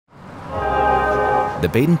The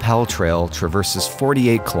Baden Powell Trail traverses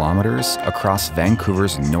 48 kilometers across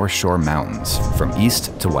Vancouver's North Shore Mountains from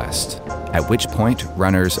east to west, at which point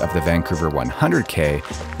runners of the Vancouver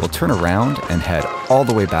 100K will turn around and head all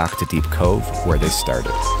the way back to Deep Cove where they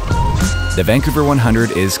started. The Vancouver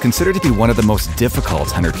 100 is considered to be one of the most difficult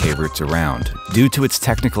 100K routes around due to its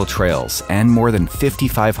technical trails and more than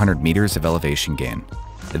 5,500 meters of elevation gain.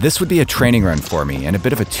 This would be a training run for me and a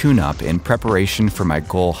bit of a tune-up in preparation for my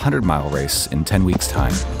goal 100-mile race in 10 weeks'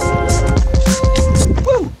 time.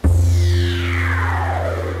 Woo!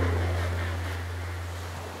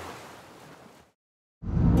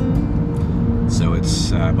 So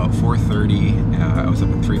it's about 4:30. I was up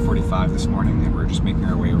at 3:45 this morning, and we're just making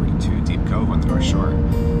our way over to Deep Cove on the North Shore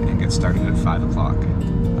and get started at 5 o'clock.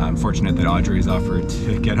 I'm fortunate that Audrey's offered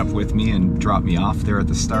to get up with me and drop me off there at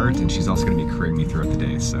the start, and she's also going to be carrying me throughout the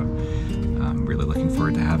day, so I'm really looking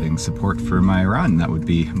forward to having support for my run. That would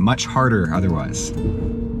be much harder otherwise. Good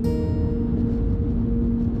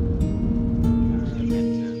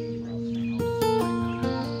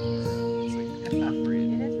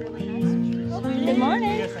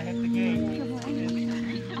morning. Yes, I hit the gate.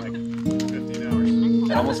 Like 15 hours.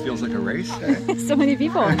 It almost feels like a race. Eh? So many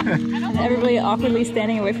people. And everybody awkwardly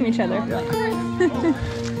standing away from each other. Yeah.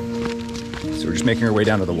 So we're just making our way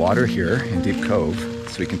down to the water here in Deep Cove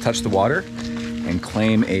so we can touch the water and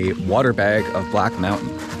claim a water bag of Black Mountain,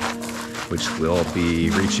 which we'll be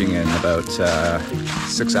reaching in about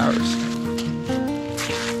 6 hours.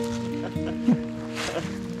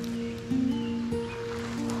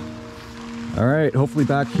 All right, hopefully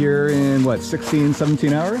back here in what, 16,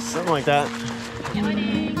 17 hours? Something like that.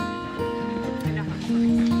 And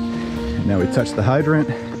now we touch the hydrant.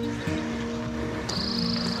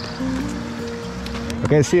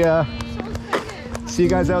 Okay, see ya. See you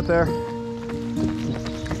guys out there.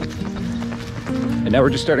 And now we're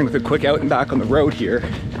just starting with a quick out and back on the road here.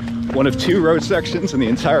 One of 2 road sections in the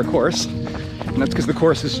entire course. And that's because the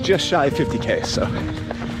course is just shy of 50K, so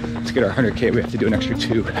to get our 100K, we have to do an extra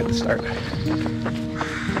 2 at the start.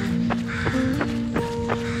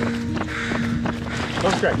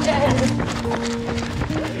 That's great.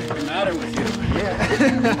 What's the matter with you?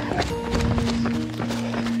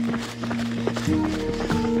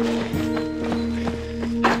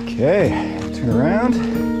 Okay, turn around.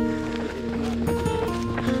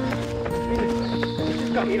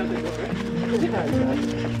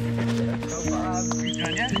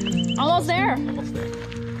 Almost there.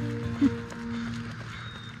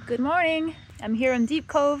 Good morning. I'm here in Deep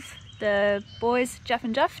Cove. The boys, Jeff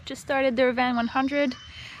and Jeff, just started their Van 100.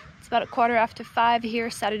 It's about 5:15 here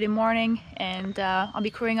Saturday morning, and I'll be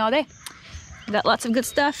crewing all day. Got lots of good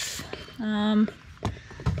stuff.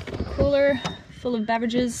 Cooler full of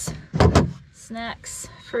beverages, snacks,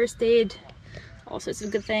 first aid, all sorts of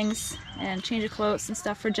good things, and change of clothes and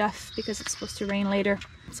stuff for Jeff because it's supposed to rain later.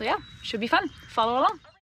 So yeah, should be fun. Follow along.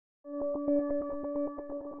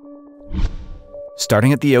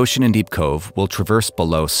 Starting at the ocean in Deep Cove, we'll traverse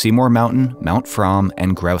below Seymour Mountain, Mount Fromm,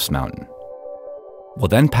 and Grouse Mountain. We'll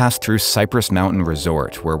then pass through Cypress Mountain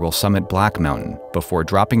Resort, where we'll summit Black Mountain, before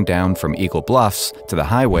dropping down from Eagle Bluffs to the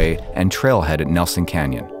highway and trailhead at Nelson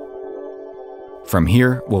Canyon. From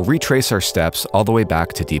here, we'll retrace our steps all the way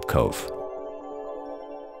back to Deep Cove.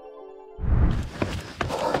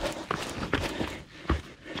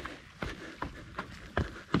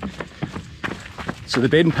 So the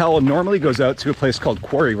Baden Powell normally goes out to a place called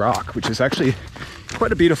Quarry Rock, which is actually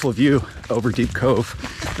quite a beautiful view over Deep Cove.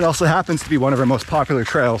 It also happens to be one of our most popular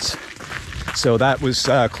trails. So that was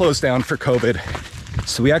closed down for COVID.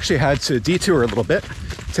 So we actually had to detour a little bit,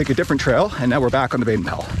 take a different trail, and now we're back on the Baden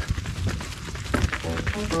Powell.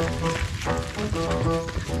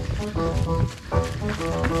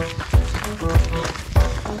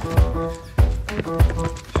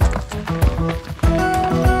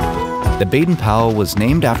 The Baden Powell was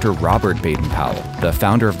named after Robert Baden Powell, the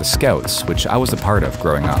founder of the Scouts, which I was a part of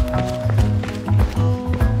growing up.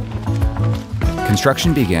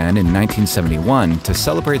 Construction began in 1971 to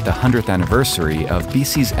celebrate the 100th anniversary of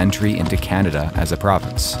BC's entry into Canada as a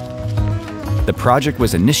province. The project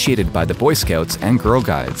was initiated by the Boy Scouts and Girl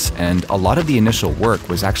Guides, and a lot of the initial work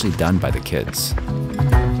was actually done by the kids.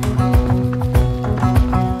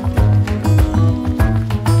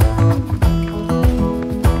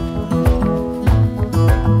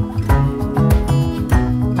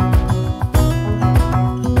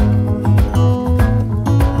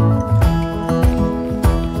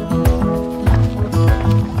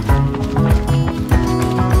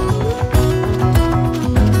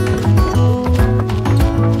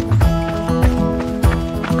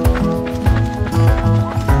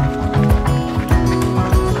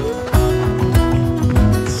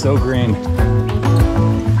 so green.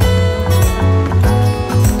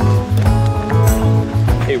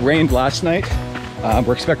 It rained last night.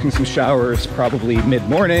 We're expecting some showers probably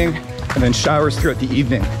mid-morning and then showers throughout the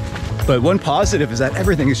evening. But one positive is that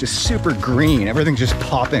everything is just super green. Everything's just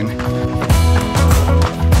popping.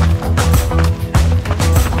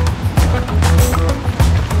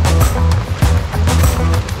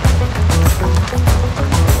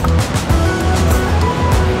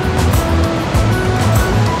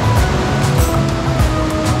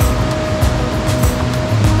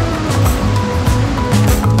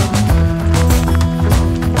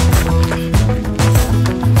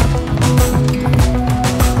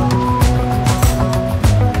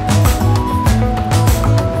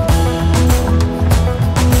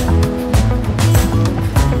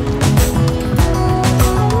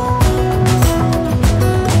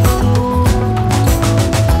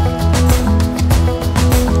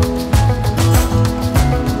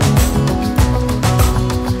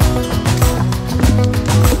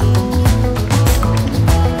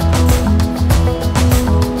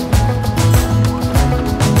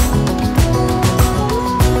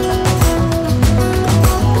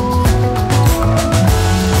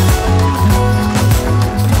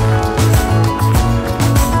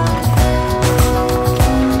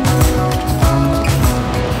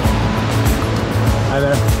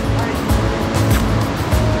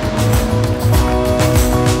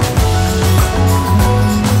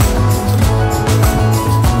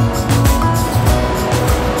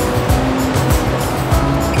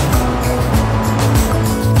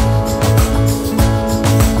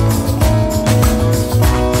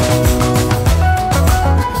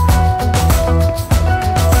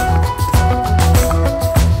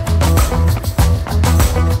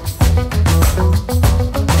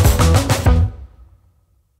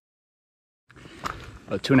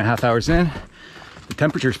 About 2.5 hours in, the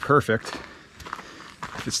temperature's perfect.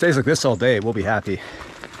 If it stays like this all day, we'll be happy.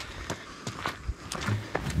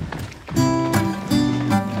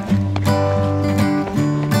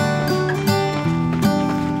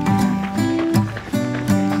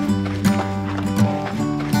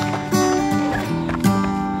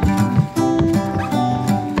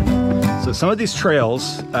 So some of these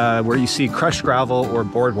trails where you see crushed gravel or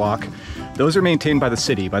boardwalk, those are maintained by the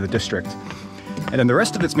city, by the district. And then the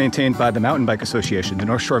rest of it's maintained by the Mountain Bike Association, the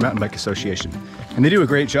North Shore Mountain Bike Association. And they do a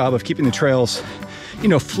great job of keeping the trails, you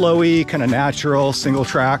know, flowy, kind of natural, single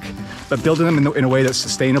track, but building them in a way that's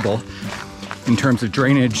sustainable in terms of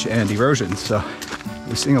drainage and erosion. So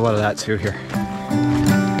we're seeing a lot of that too here.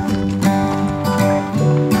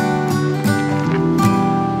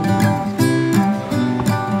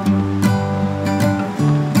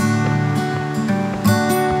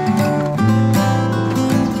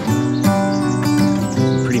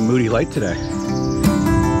 Light today.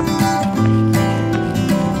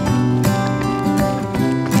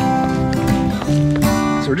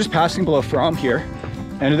 So we're just passing below From here,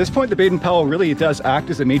 and at this point the Baden Powell really does act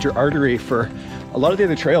as a major artery for a lot of the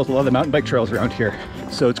other trails, a lot of the mountain bike trails around here.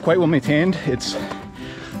 So it's quite well maintained, it's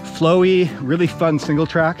flowy, really fun single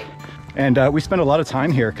track, and we spend a lot of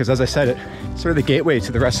time here because, as I said, it's sort of the gateway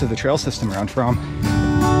to the rest of the trail system around From.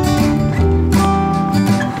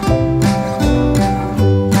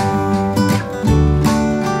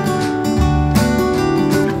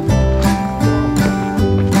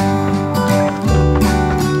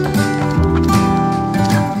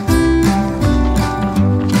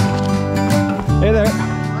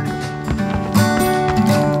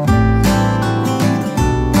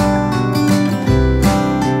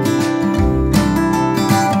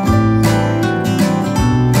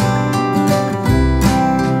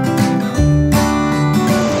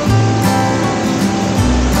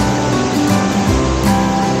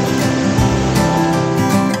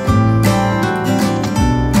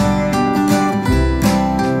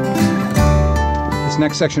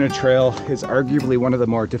 Next section of trail is arguably one of the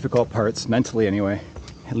more difficult parts, mentally anyway,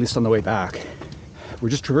 at least on the way back. We're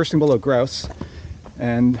just traversing below Grouse,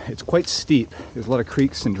 and it's quite steep. There's a lot of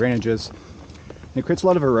creeks and drainages, and it creates a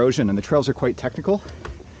lot of erosion, and the trails are quite technical,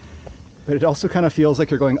 but it also kind of feels like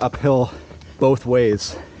you're going uphill both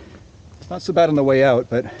ways. Not so bad on the way out,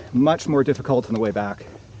 but much more difficult on the way back.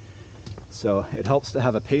 So it helps to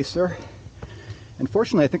have a pacer, and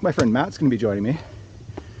fortunately I think my friend Matt's going to be joining me.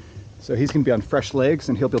 So he's going to be on fresh legs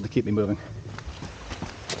and he'll be able to keep me moving.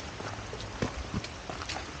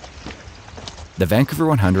 The Vancouver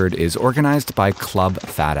 100 is organized by Club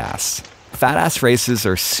Fat Ass. Fat Ass races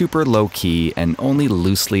are super low-key and only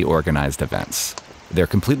loosely organized events. They're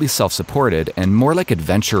completely self-supported and more like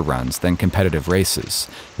adventure runs than competitive races,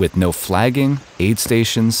 with no flagging, aid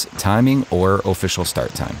stations, timing, or official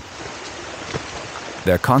start time.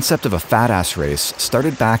 The concept of a fat-ass race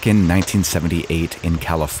started back in 1978 in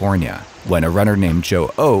California, when a runner named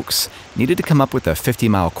Joe Oakes needed to come up with a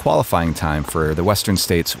 50-mile qualifying time for the Western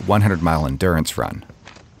States 100-mile endurance run.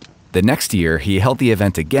 The next year, he held the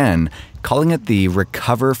event again, calling it the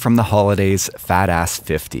Recover from the Holidays Fat Ass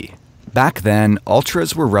 50. Back then,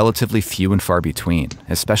 ultras were relatively few and far between,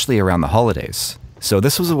 especially around the holidays. So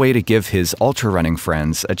this was a way to give his ultra running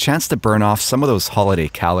friends a chance to burn off some of those holiday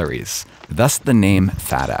calories, thus the name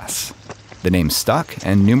Fat Ass. The name stuck,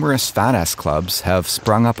 and numerous Fat Ass clubs have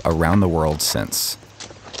sprung up around the world since.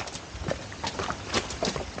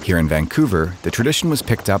 Here in Vancouver, the tradition was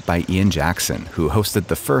picked up by Ian Jackson, who hosted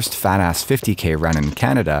the first Fat Ass 50K run in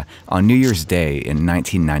Canada on New Year's Day in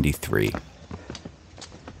 1993.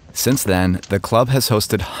 Since then, the club has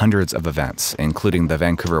hosted hundreds of events, including the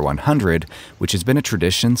Vancouver 100, which has been a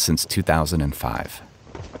tradition since 2005.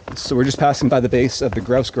 So we're just passing by the base of the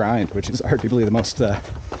Grouse Grind, which is arguably the most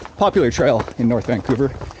popular trail in North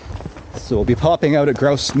Vancouver. So we'll be popping out at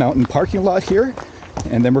Grouse Mountain parking lot here,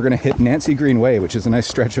 and then we're going to hit Nancy Green Way, which is a nice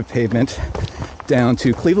stretch of pavement down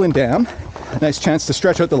to Cleveland Dam. A nice chance to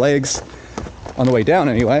stretch out the legs on the way down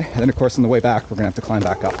anyway, and then of course on the way back we're going to have to climb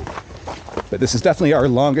back up. But this is definitely our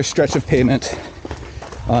longest stretch of pavement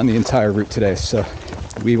on the entire route today, so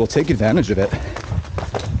we will take advantage of it.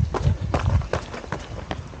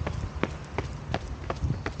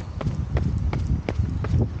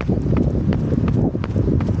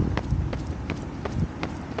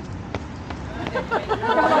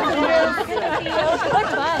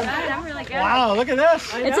 Wow, look at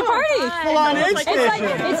this. It's a party. Full on aid station.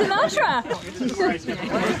 It's an ultra.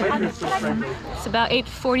 It's about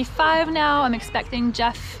 8:45 now. I'm expecting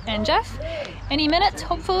Jeff any minute,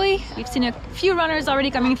 hopefully. We've seen a few runners already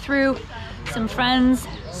coming through, some friends,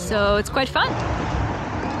 so it's quite fun.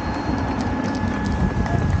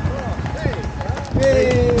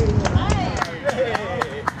 Hey!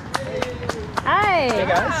 Hi. Hey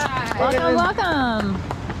guys. Welcome, welcome.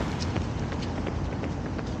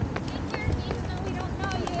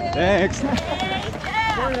 Thanks.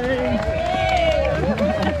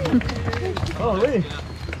 Holy.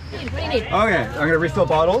 What do you need? Okay, I'm going to refill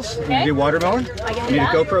bottles. I'm going to do watermelon. You need a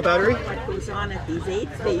GoPro battery? What goes on at these aid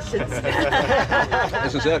stations?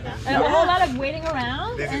 This is it. A whole lot of waiting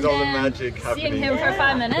around This and is all the then magic seeing happening. him for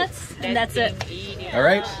 5 minutes, and that's it. All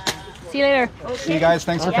right. See you later. See you guys.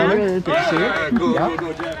 Thanks for coming. Good to see you. Cool, Yeah.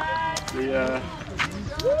 cool, Jeff.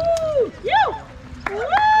 Woo! You! Woo!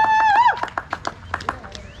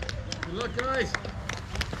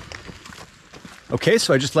 Okay,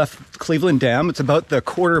 so I just left Cleveland Dam. It's about the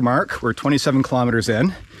quarter mark. We're 27 kilometers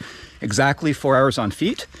in, exactly 4 hours on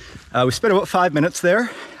feet. We spent about 5 minutes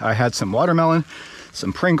there. I had some watermelon,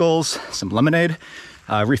 some Pringles, some lemonade,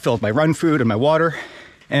 refilled my run food and my water.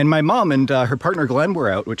 And my mom and her partner Glenn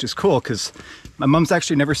were out, which is cool because my mom's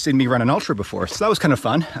actually never seen me run an ultra before. So that was kind of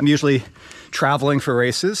fun. I'm usually traveling for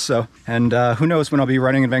races, and who knows when I'll be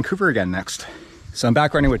running in Vancouver again next. So I'm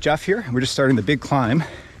back running with Jeff here. We're just starting the big climb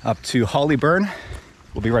up to Hollyburn.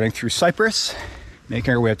 We'll be running through Cypress,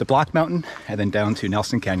 making our way up to Black Mountain, and then down to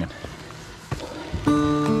Nelson Canyon.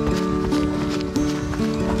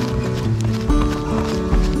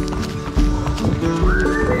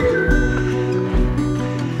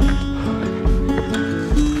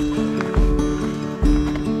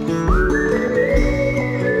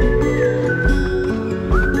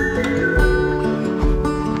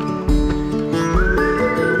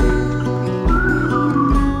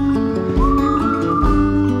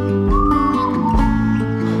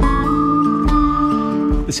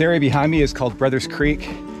 This area behind me is called Brothers Creek,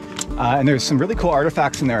 and there's some really cool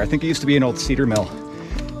artifacts in there. I think it used to be an old cedar mill,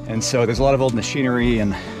 and so there's a lot of old machinery,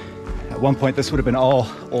 and at one point this would have been all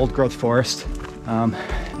old growth forest.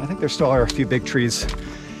 I think there still are a few big trees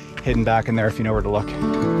hidden back in there if you know where to look.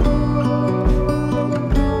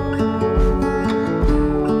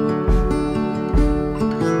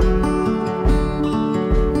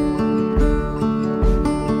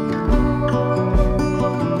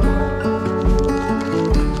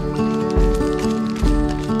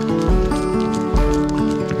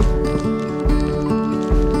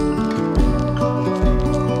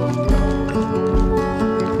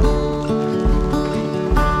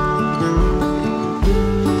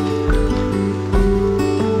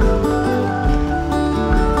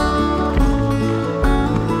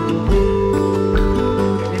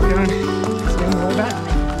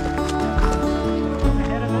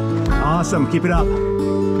 Awesome, keep it up.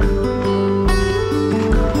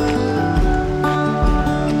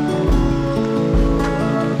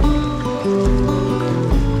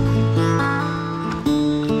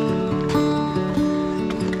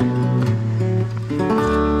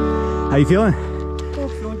 How you feeling? Oh,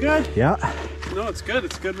 feeling good? Yeah. No, it's good.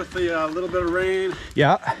 It's good with the little bit of rain.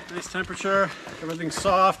 Yeah. Nice temperature. Everything's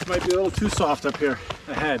soft. Might be a little too soft up here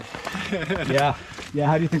ahead. Yeah. Yeah,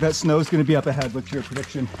 how do you think that snow's going to be up ahead? What's your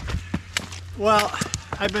prediction? Well,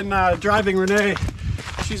 I've been driving Renee.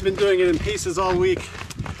 She's been doing it in pieces all week.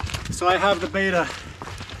 So I have the beta,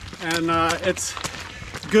 and it's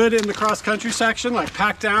good in the cross-country section, like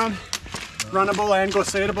packed down, runnable and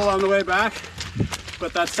glissadable on the way back.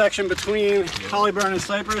 But that section between Hollyburn and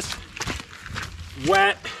Cypress,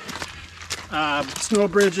 wet, snow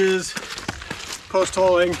bridges, post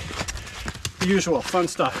holing, the usual fun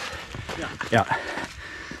stuff. Yeah. Yeah.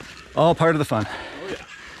 All part of the fun. Oh yeah.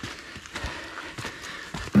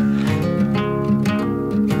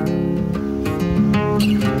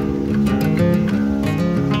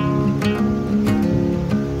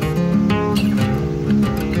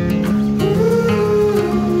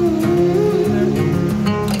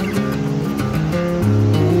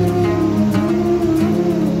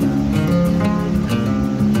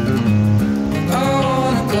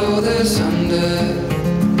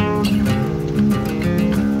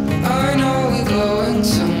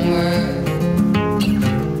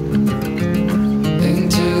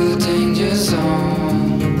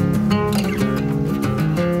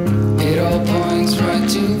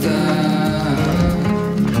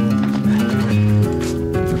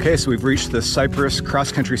 Okay, so we've reached the Cypress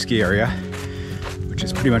cross-country ski area, which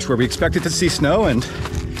is pretty much where we expected to see snow, and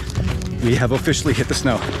we have officially hit the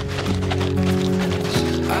snow.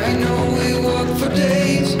 I know we walk for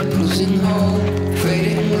days, losing hope,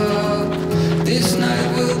 fading love. This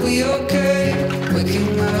night will be okay,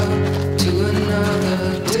 waking up to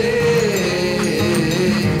another day.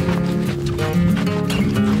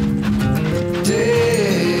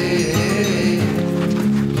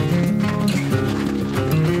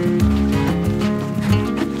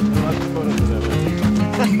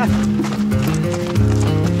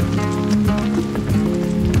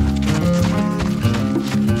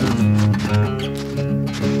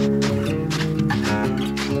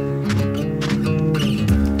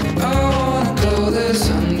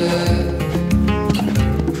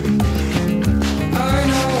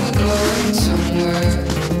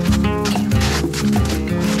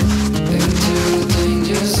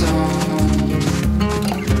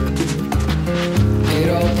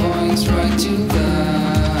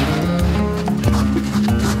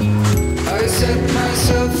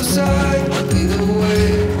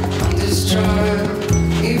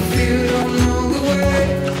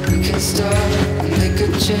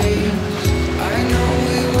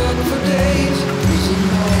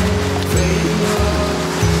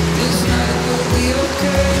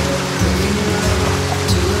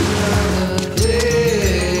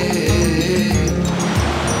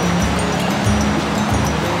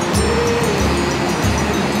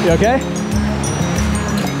 You okay?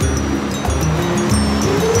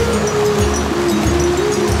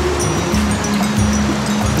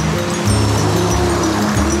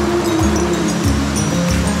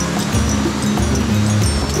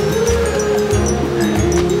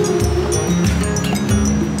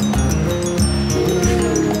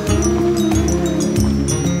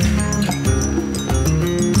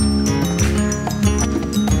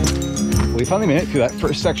 We finally made it through that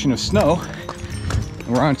first section of snow.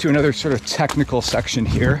 We're on to another sort of technical section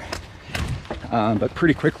here, but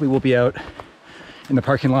pretty quickly we'll be out in the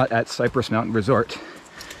parking lot at Cypress Mountain Resort.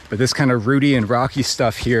 But this kind of rooty and rocky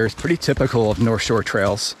stuff here is pretty typical of North Shore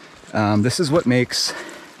trails. This is what makes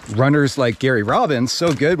runners like Gary Robbins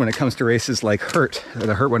so good when it comes to races like Hurt, or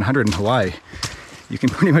the Hurt 100 in Hawaii. You can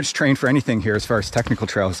pretty much train for anything here as far as technical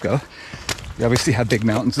trails go. We obviously have big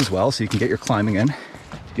mountains as well, so you can get your climbing in.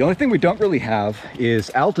 The only thing we don't really have is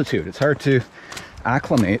altitude. It's hard to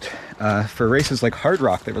acclimate for races like Hard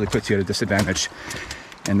Rock. That really puts you at a disadvantage.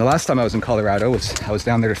 And the last time I was in Colorado I was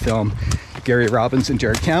down there to film Gary Robbins and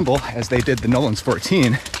Jared Campbell as they did the Nolan's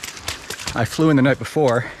 14. I flew in the night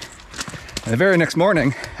before, and the very next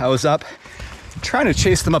morning I was up trying to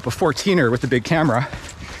chase them up a 14er with the big camera,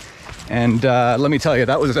 and let me tell you,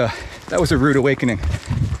 that was a rude awakening.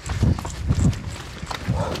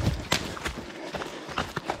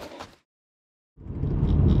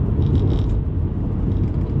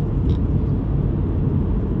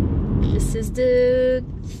 This is the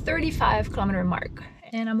 35-kilometer mark,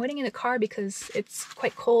 and I'm waiting in the car because it's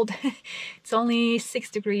quite cold. It's only 6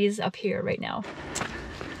 degrees up here right now.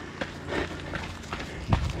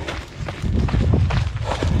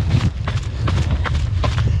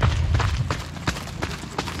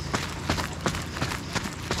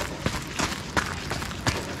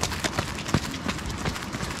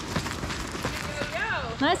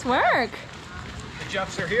 Nice work. The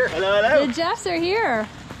Jeffs are here. Hello, hello. The Jeffs are here.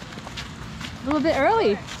 A little bit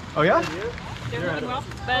early. Oh yeah? They're looking well,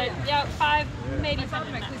 but yeah, 5, maybe 10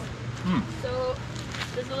 minutes. So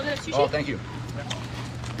there's a little bit of sushi. Oh, thank you.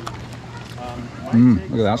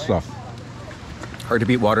 Look at that stuff. Hard to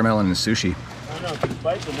beat watermelon and sushi. I don't know, the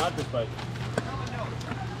spikes or not the spikes?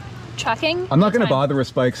 Tracking. I'm not going to bother with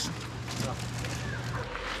spikes.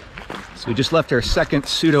 So we just left our second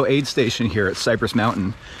pseudo aid station here at Cypress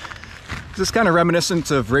Mountain. This is kind of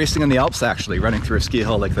reminiscent of racing in the Alps, actually, running through a ski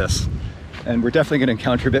hill like this. And we're definitely going to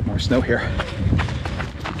encounter a bit more snow here.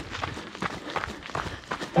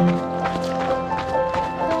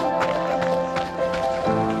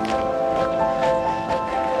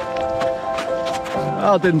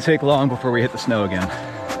 Well, it didn't take long before we hit the snow again.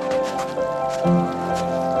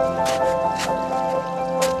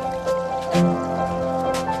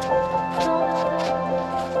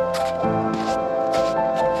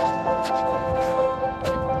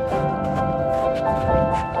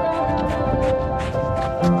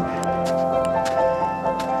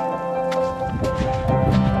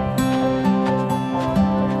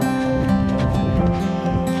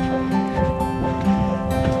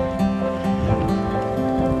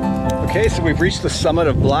 Okay, so we've reached the summit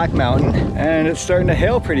of Black Mountain and it's starting to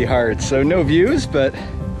hail pretty hard, so no views, but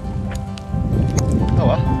oh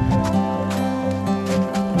well.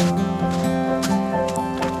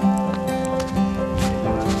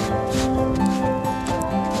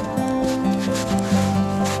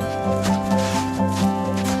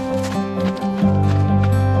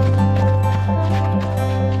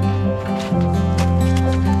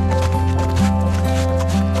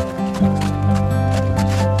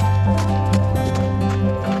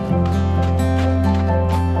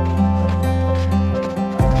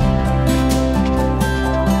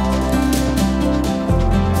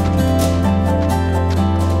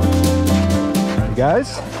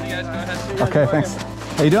 Guys? Okay, thanks.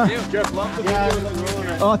 How you doing?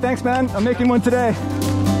 Oh, thanks, man. I'm making one today.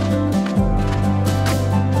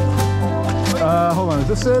 Hold on. Is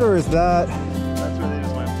this it or is that? That's where they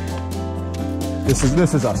just went.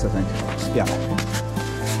 This is us, I think. Yeah.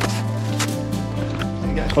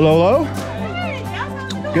 Hello,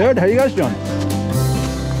 hello. Good. How you guys doing?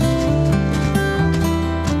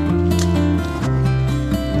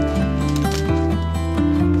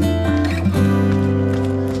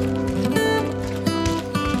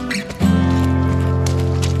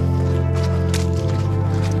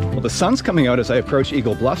 The sun's coming out as I approach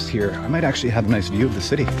Eagle Bluffs here. I might actually have a nice view of the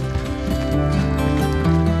city.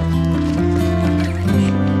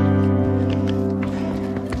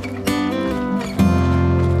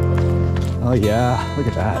 Oh yeah, look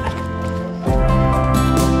at that.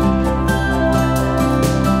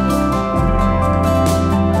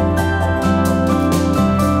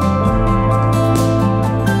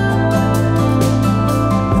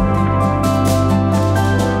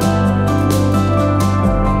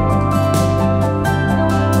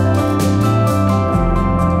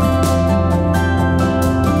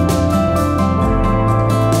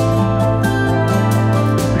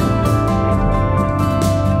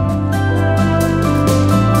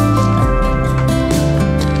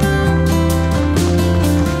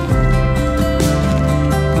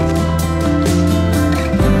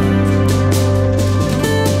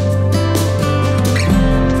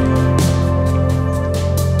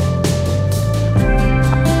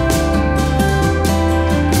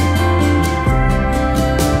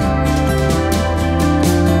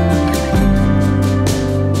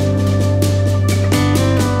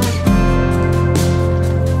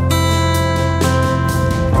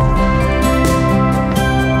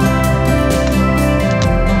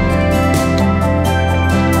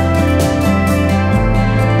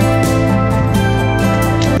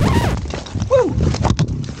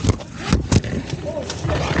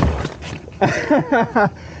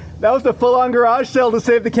 That was a full-on garage sale to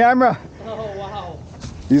save the camera. Oh, wow.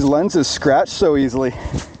 These lenses scratch so easily.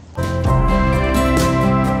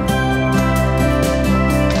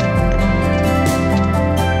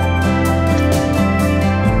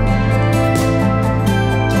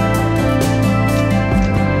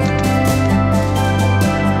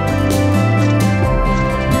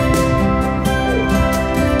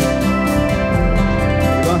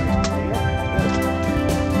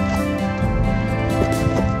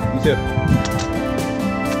 Too.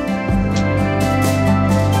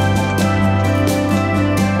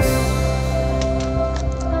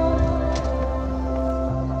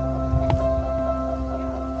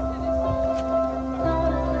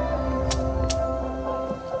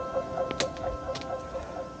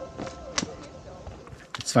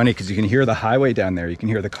 It's funny because you can hear the highway down there. You can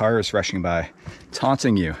hear the cars rushing by,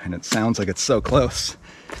 taunting you, and it sounds like it's so close,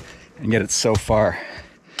 and yet it's so far.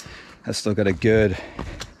 I've still got a good,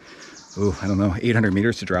 I don't know, 800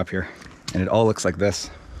 meters to drop here, and it all looks like this.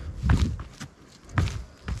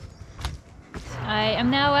 I am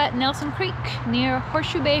now at Nelson Creek near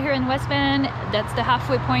Horseshoe Bay here in West Van. That's the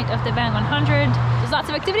halfway point of the Van 100. There's lots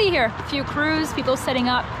of activity here. A few crews, people setting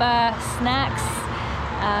up snacks,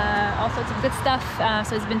 all sorts of good stuff.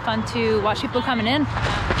 So it's been fun to watch people coming in.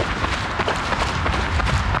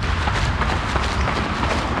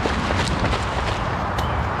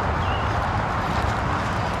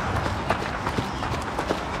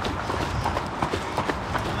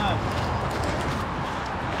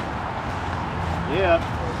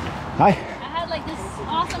 Hi. I had like this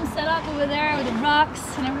awesome setup over there with the rocks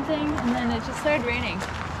and everything, and then it just started raining.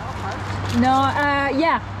 No,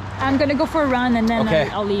 yeah, I'm gonna go for a run and then Okay.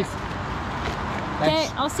 I'll leave. Okay,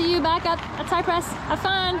 I'll see you back at Cypress. Have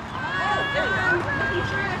fun.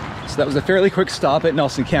 So that was a fairly quick stop at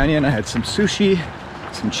Nelson Canyon. I had some sushi,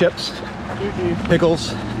 some chips,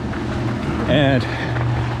 pickles, and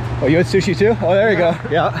oh, you had sushi too? Oh, there you go.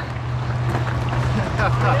 Yeah.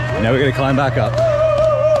 Now we're gonna climb back up.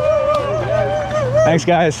 Thanks,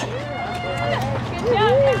 guys. Good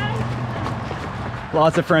job, guys.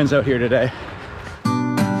 Lots of friends out here today.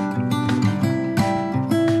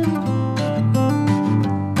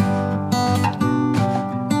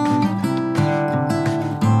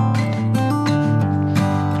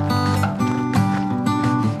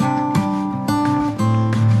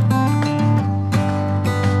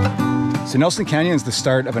 So Nelson Canyon is the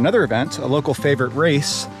start of another event, a local favorite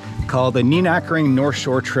race called the Neenackering North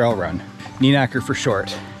Shore Trail Run. Neenacker for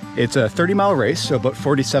short. It's a 30-mile race, so about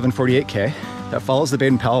 48K, that follows the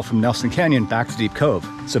Baden Powell from Nelson Canyon back to Deep Cove.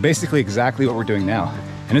 So basically exactly what we're doing now.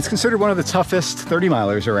 And it's considered one of the toughest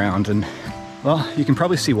 30-milers around, and well, you can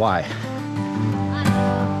probably see why.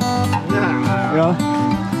 Yeah.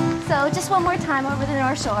 So just one more time over the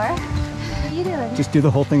North Shore. How are you doing? Just do the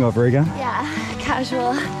whole thing over again. Yeah,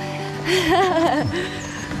 casual.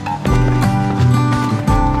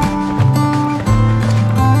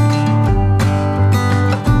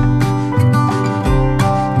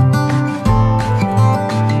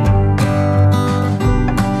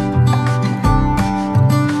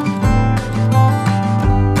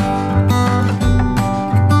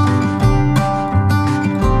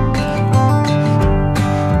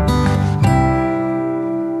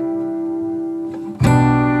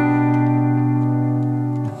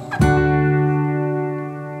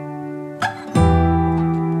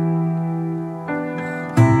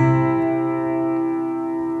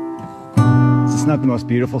 It's not the most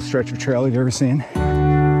beautiful stretch of trail you've ever seen.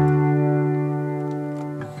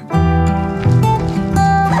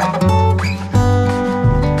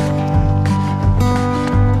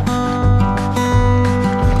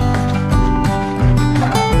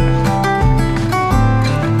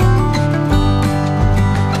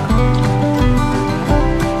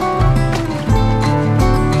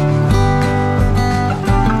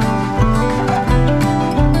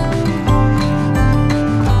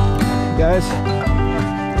 Guys,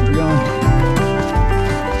 how's it going?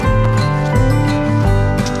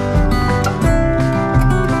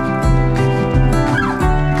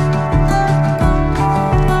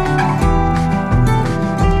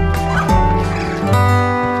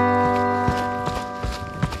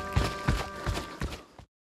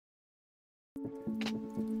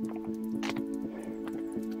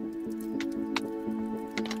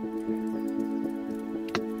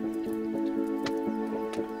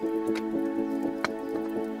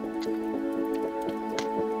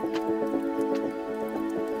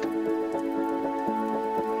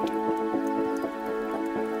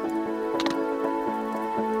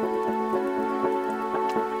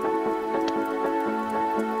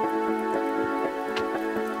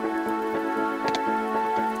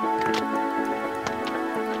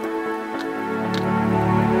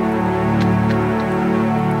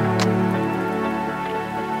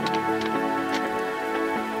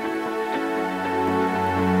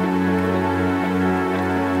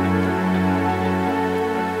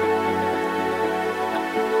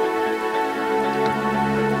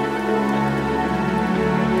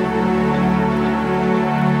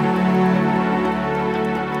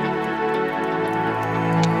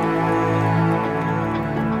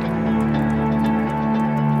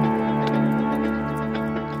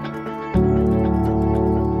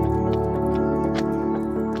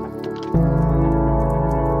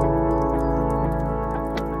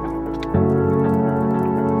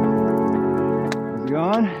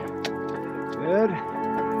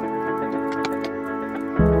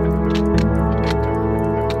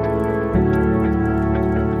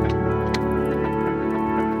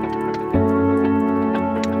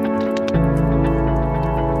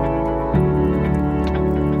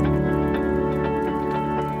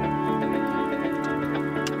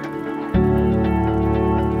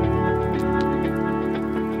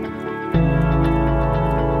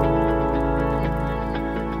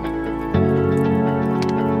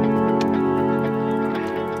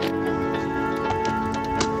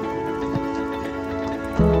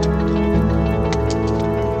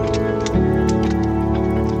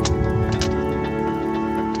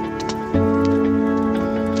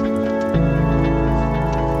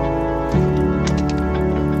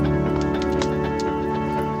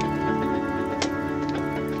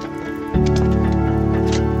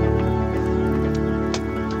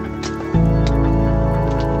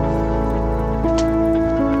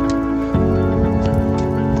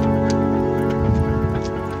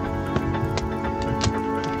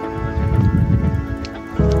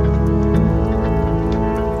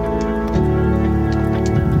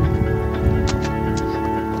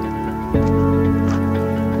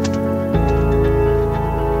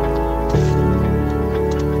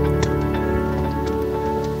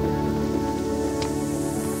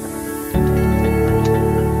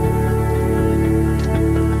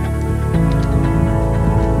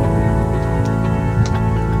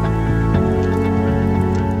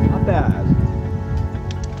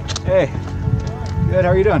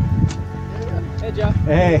 how are you doing? Hey, Jeff.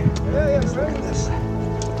 Hey.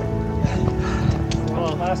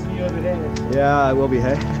 Well, last view of the day. Yeah, I will be,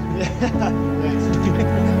 hey?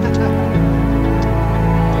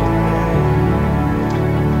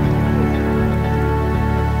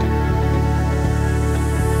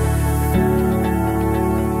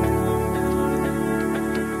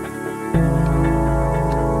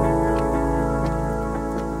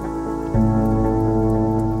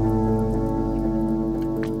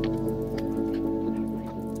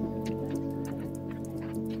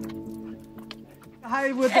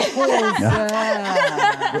 High with the poles.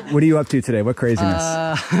 What are you up to today? What craziness?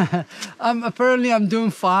 Apparently I'm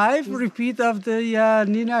doing 5 repeat of the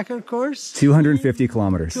Ninacker course. 250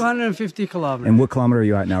 kilometers. 250 kilometers. And what kilometer are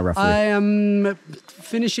you at now, roughly? I am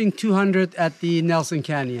finishing 200 at the Nelson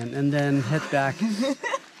Canyon and then head back.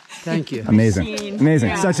 Thank you. Amazing. Amazing.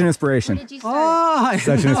 Yeah. Such an inspiration. Oh,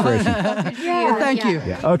 Such an inspiration. yeah, thank you.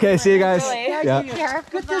 Yeah. Okay, see you guys. Really? Yeah.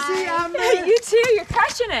 Good to see you. You too, you're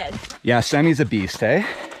crushing it. Yeah, Sammy's a beast, hey?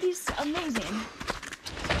 He's amazing.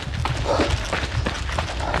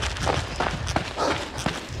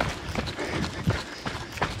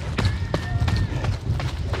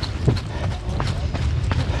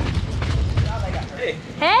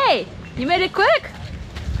 Hey, you made it quick.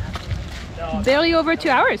 Barely over 2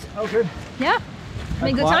 hours. Oh, good. Yeah,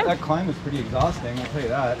 made good time. That climb was pretty exhausting, I'll tell you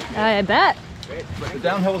that. I bet. But the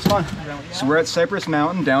downhill was fun. So we're at Cypress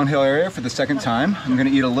Mountain downhill area for the second time. I'm gonna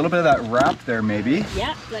eat a little bit of that wrap there, maybe.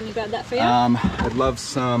 Yeah, let me grab that for you. I'd love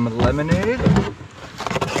some lemonade.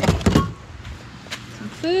 Some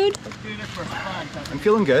food. I'm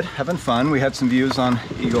feeling good, having fun. We had some views on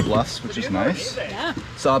Eagle Bluffs, which is nice. Yeah.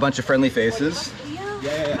 Saw a bunch of friendly faces.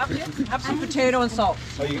 Yeah. Have some potato and salt.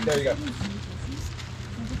 Oh, there you go.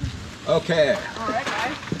 Okay. All right,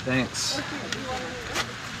 guys. Thanks.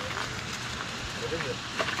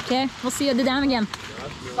 Okay, we'll see you at the dam again.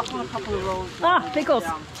 Suck on a couple of rolls. Ah, pickles.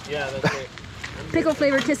 Yeah, that's great. Pickle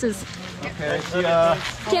flavored kisses. Okay, see ya.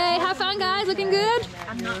 Okay, have fun, guys. Looking good.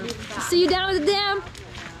 See you down at the dam.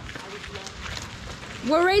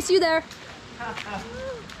 We'll race you there.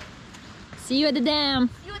 See you at the dam.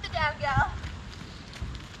 See you at the dam, gal.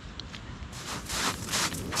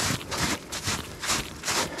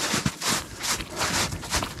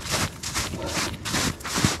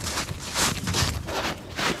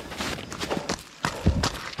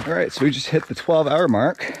 All right, so we just hit the 12-hour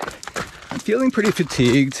mark. I'm feeling pretty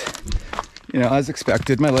fatigued. You know, as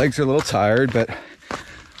expected, my legs are a little tired, but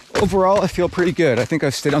overall I feel pretty good. I think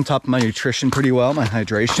I've stayed on top of my nutrition pretty well, my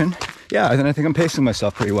hydration. Yeah, and I think I'm pacing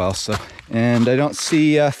myself pretty well, so. And I don't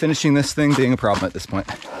see finishing this thing being a problem at this point.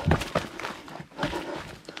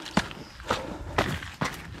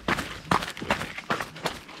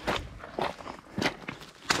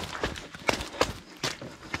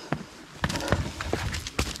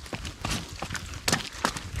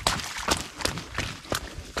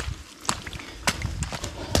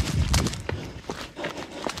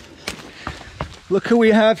 Look who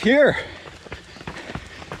we have here.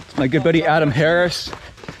 It's my good buddy Adam Harris.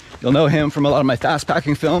 You'll know him from a lot of my fast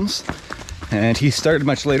packing films. And he started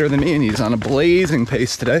much later than me and he's on a blazing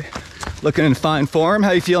pace today. Looking in fine form.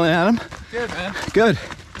 How you feeling, Adam? Good, man. Good.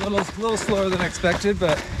 A little slower than expected,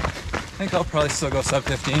 but I think I'll probably still go sub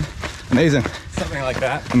 15. Amazing. Something like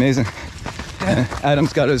that. Amazing.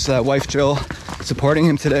 Adam's got his wife Jill supporting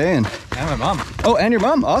him today. And my mom. Oh, and your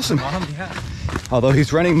mom. Awesome. Mom, yeah. Although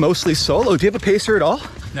he's running mostly solo. Do you have a pacer at all?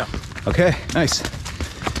 No. Okay, nice.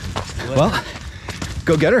 Well,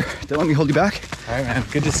 go get her. Don't let me hold you back. All right, man.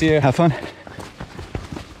 Good to see you. Have fun.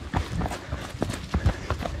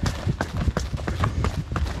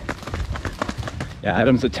 Yeah,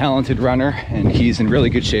 Adam's a talented runner and he's in really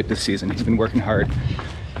good shape this season. He's been working hard,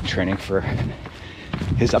 training for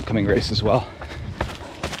his upcoming race as well.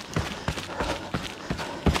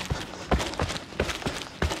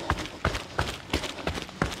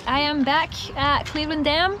 I am back at Cleveland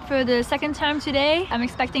Dam for the second time today. I'm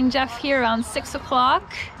expecting Jeff here around 6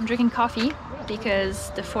 o'clock. I'm drinking coffee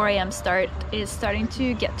because the 4 a.m. start is starting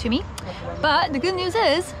to get to me. But the good news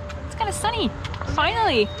is it's kind of sunny,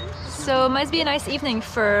 finally. So it might be a nice evening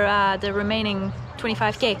for the remaining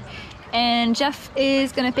 25K. And Jeff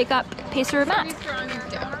is gonna pick up Pacer Matt.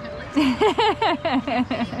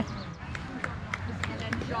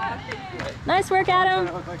 Nice work, Adam.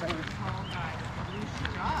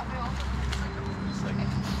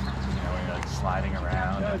 Sliding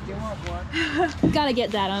around. Gotta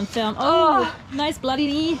get that on film. Oh, nice bloody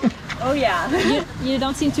knee. Oh yeah. You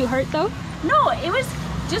don't seem too hurt though? No, it was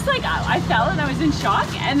just like I fell and I was in shock,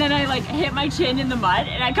 and then I like hit my chin in the mud,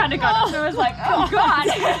 and I kind of got up and I was like, oh god.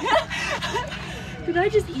 Did I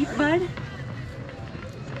just eat mud?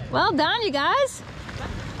 Well done, you guys.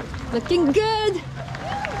 Looking good.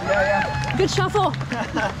 Yeah. Good shuffle.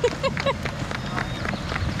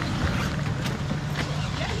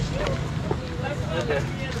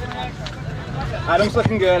 Adam's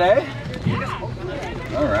looking good, eh?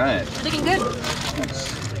 All right. Looking good.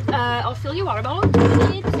 I'll fill your water bottle.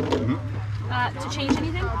 Need to change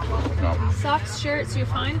anything? No. Socks, shirts, you're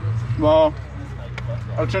fine? Well,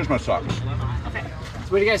 I'll change my socks. Okay. So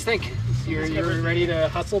what do you guys think? You're ready to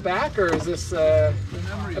hustle back, or is this a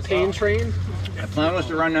pain train? The plan was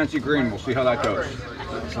to run Nancy Green. We'll see how that goes.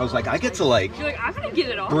 So I was like, I get to like, You're like, I'm gonna get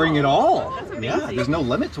it all. bring it all. That's amazing. Yeah, there's no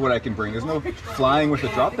limit to what I can bring. There's no flying with a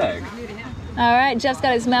drop bag. All right, Jeff's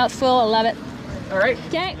got his mouth full. I love it. All right.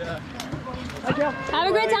 Okay. Have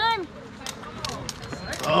a great time.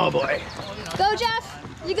 Oh boy. Go, Jeff.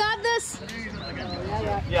 You got this.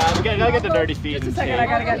 Yeah, I gotta get the dirty feet. Just a second, I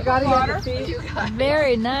gotta get water.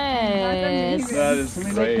 Very nice. That is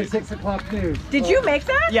great. 6 o'clock news. Did you make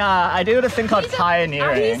that? Yeah, I do a thing called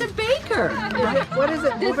pioneering. He's a baker. What is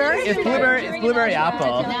it? Blueberry? It's blueberry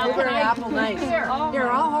apple. Blueberry apple, nice. Here,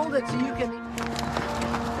 I'll hold it so you can.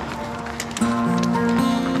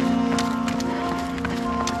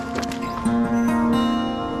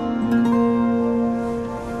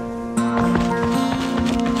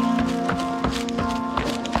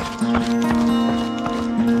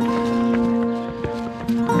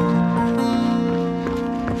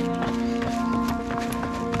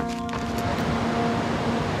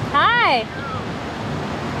 Hi.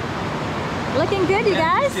 Looking good, you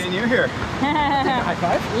guys. Seeing you here. High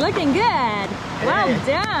five. Looking good. Well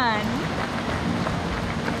done.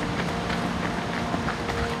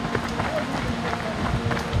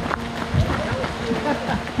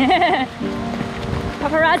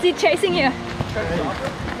 Paparazzi chasing you.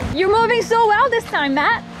 You're moving so well this time,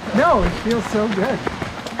 Matt. No, it feels so good.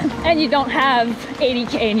 And you don't have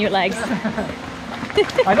 80K in your legs.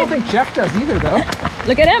 I don't think Jeff does either, though.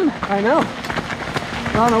 Look at him. I know.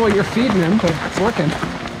 I don't know what you're feeding him, but it's working.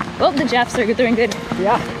 Well, the Jeffs are doing good.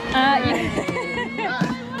 Yeah.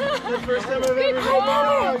 The first time I've ever been.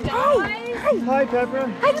 Hi, Pepper.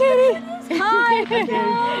 Hi, Katie. Hi.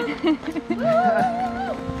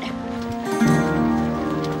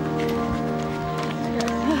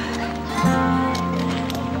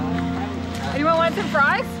 Anyone want some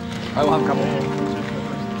fries? I will have a couple.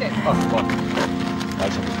 Okay. Oh, well.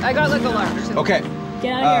 I got like a large. Okay.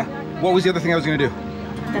 Get out of here. What was the other thing I was gonna do?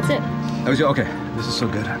 That's it. That was okay. This is so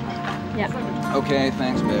good. Yeah. Okay,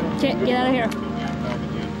 thanks, babe. Okay, get out of here.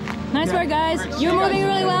 Nice work, guys. You're moving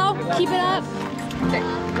really well. Keep it up. Okay,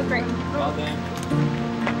 that's great. Well done.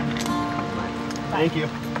 Thank you. You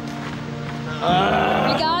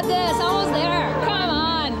got this. Almost there. Come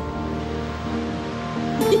on.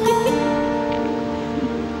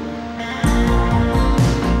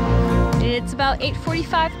 It's about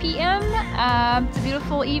 8:45 p.m. It's a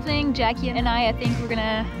beautiful evening. Jackie and I think we're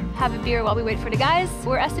gonna have a beer while we wait for the guys.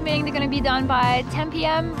 We're estimating they're gonna be done by 10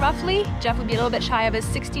 p.m. roughly. Jeff would be a little bit shy of his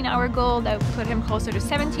 16-hour goal. That would put him closer to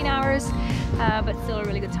 17 hours, but still a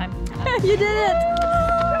really good time. You did it!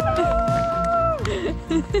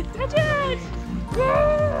 I did!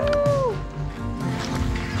 Woo!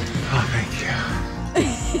 Oh, thank you.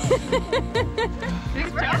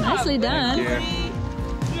 Nicely done.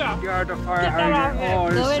 You're the fire hydrant. Oh,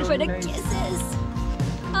 Go in so for the nice. kisses.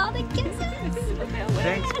 All the kisses.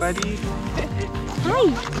 Thanks, buddy. Hi.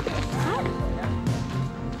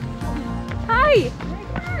 Hi.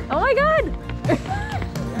 Oh my God.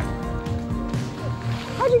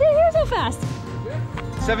 How'd you get here so fast?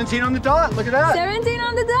 17 on the dot. Look at that. 17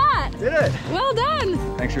 on the dot. Did it. Well done.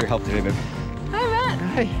 Thanks for your help today, babe. Hi, Matt.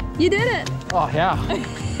 Hi. You did it. Oh, yeah.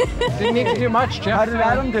 Didn't need to do much, Jeff. How did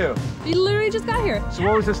Adam do? You literally just got here. So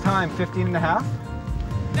what was his time? 15 and a half?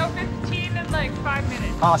 No, 15 in like 5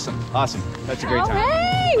 minutes. Awesome. Awesome. That's a great time.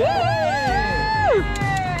 Hey! Woo!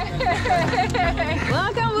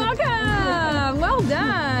 Welcome, welcome. Well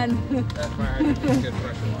done.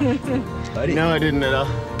 Buddy. No, I didn't at all.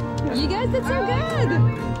 You guys did so good.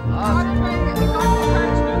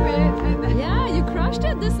 Yeah, you crushed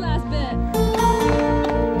it this last bit.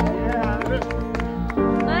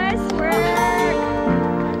 Nice work.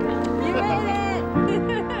 You made it.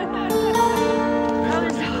 That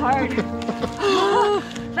was hard.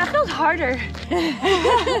 That felt harder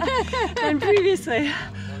than previously.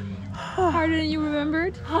 Harder than you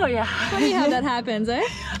remembered? Oh yeah. Funny how that happens, eh?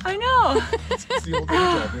 I know. It's the old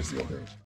age, It's the old age.